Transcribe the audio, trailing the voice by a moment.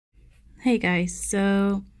Hey guys,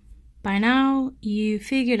 so by now you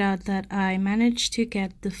figured out that I managed to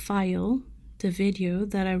get the file, the video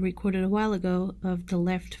that I recorded a while ago of the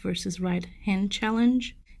left versus right hand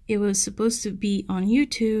challenge. It was supposed to be on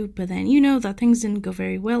YouTube, but then you know that things didn't go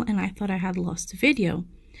very well and I thought I had lost the video.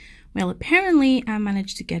 Well, apparently I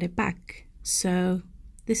managed to get it back. So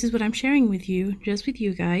this is what I'm sharing with you, just with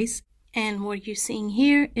you guys. And what you're seeing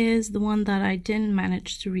here is the one that I didn't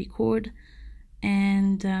manage to record.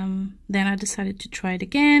 And then I decided to try it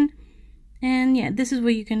again, and yeah, this is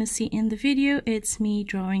what you're gonna see in the video. It's me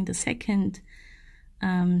drawing the second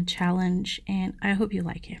challenge, and I hope you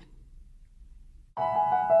like it.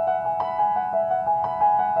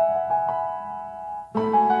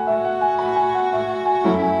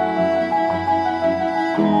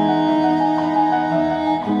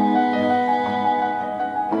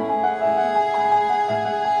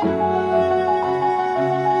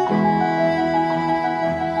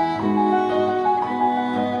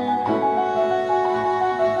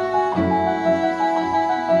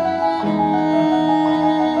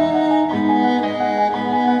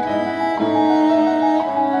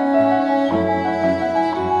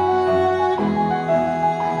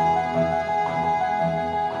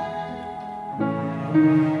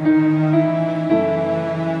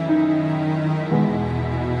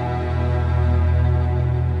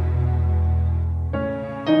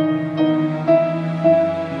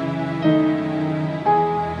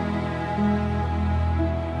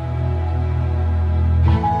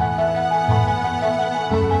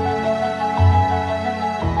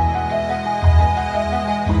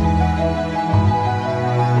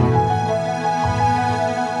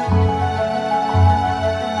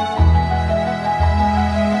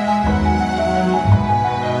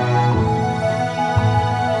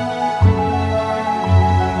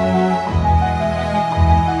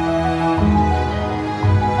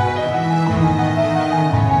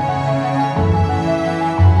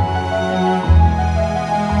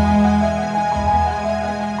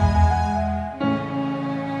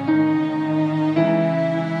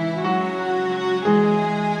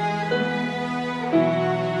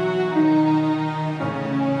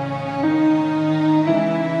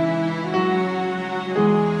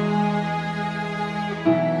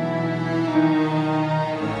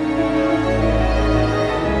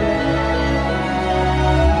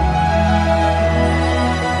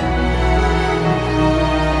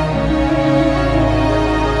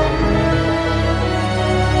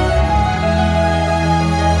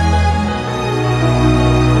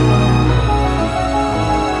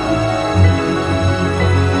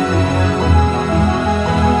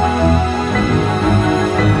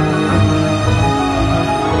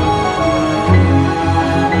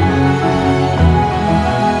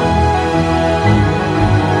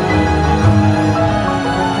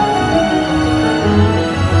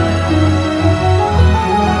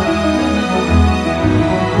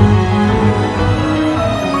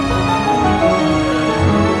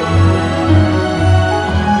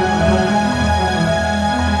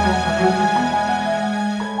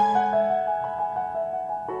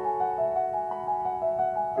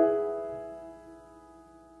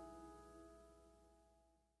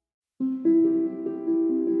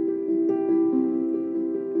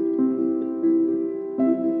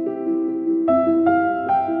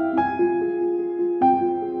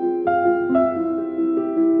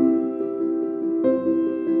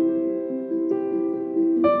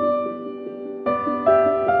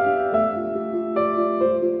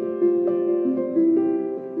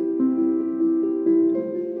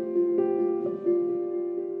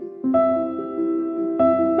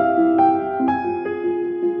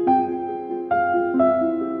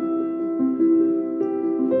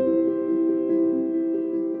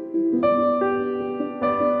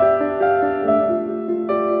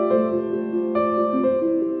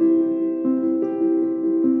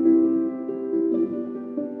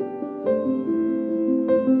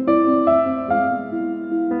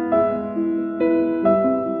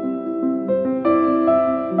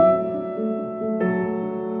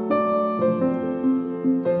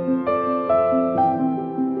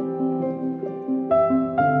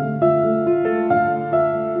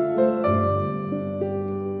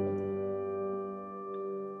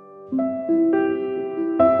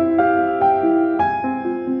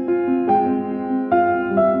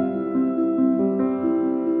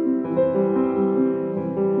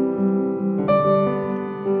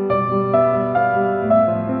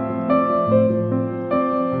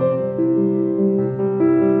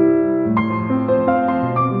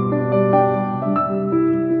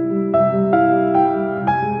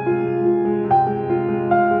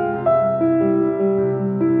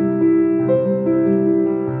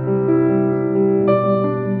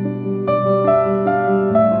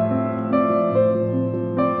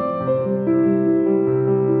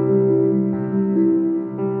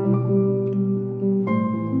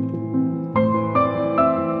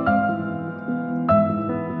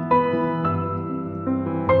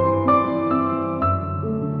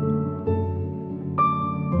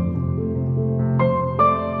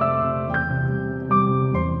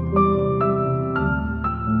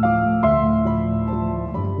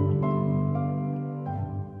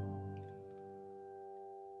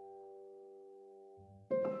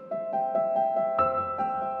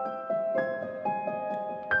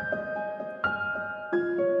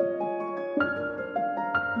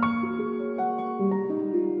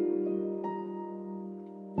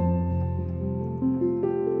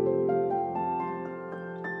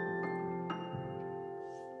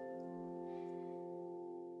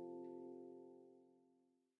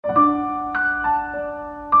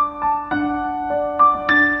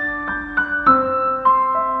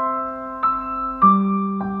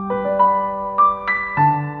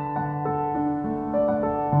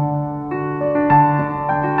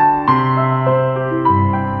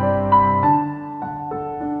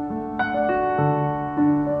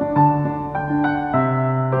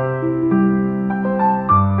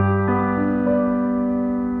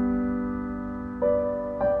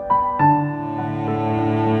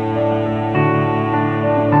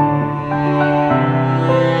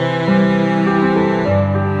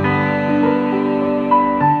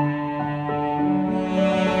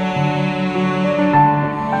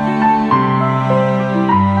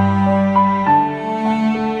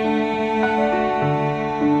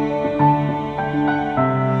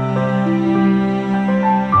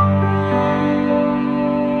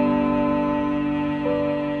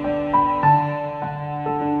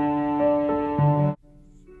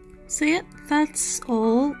 So yeah, that's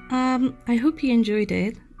all. I hope you enjoyed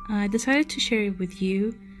it. I decided to share it with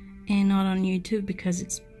you and not on YouTube because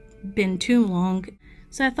it's been too long.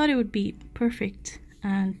 So I thought it would be perfect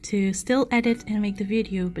to still edit and make the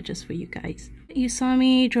video, but just for you guys. You saw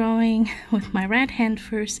me drawing with my right hand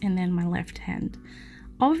first and then my left hand.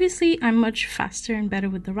 Obviously, I'm much faster and better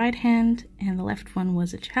with the right hand, and the left one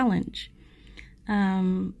was a challenge.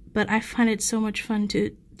 But I find it so much fun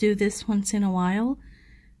to do this once in a while.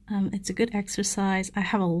 It's a good exercise. I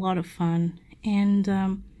have a lot of fun, and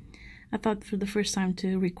I thought for the first time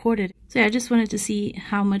to record it. So yeah, I just wanted to see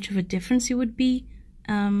how much of a difference it would be.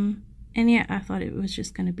 And yeah, I thought it was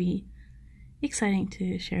just going to be exciting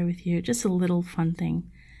to share with you. Just a little fun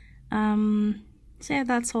thing. So yeah,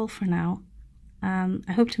 that's all for now.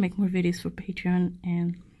 I hope to make more videos for Patreon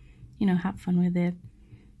and, you know, have fun with it.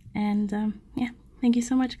 And yeah, thank you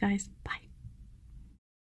so much, guys. Bye.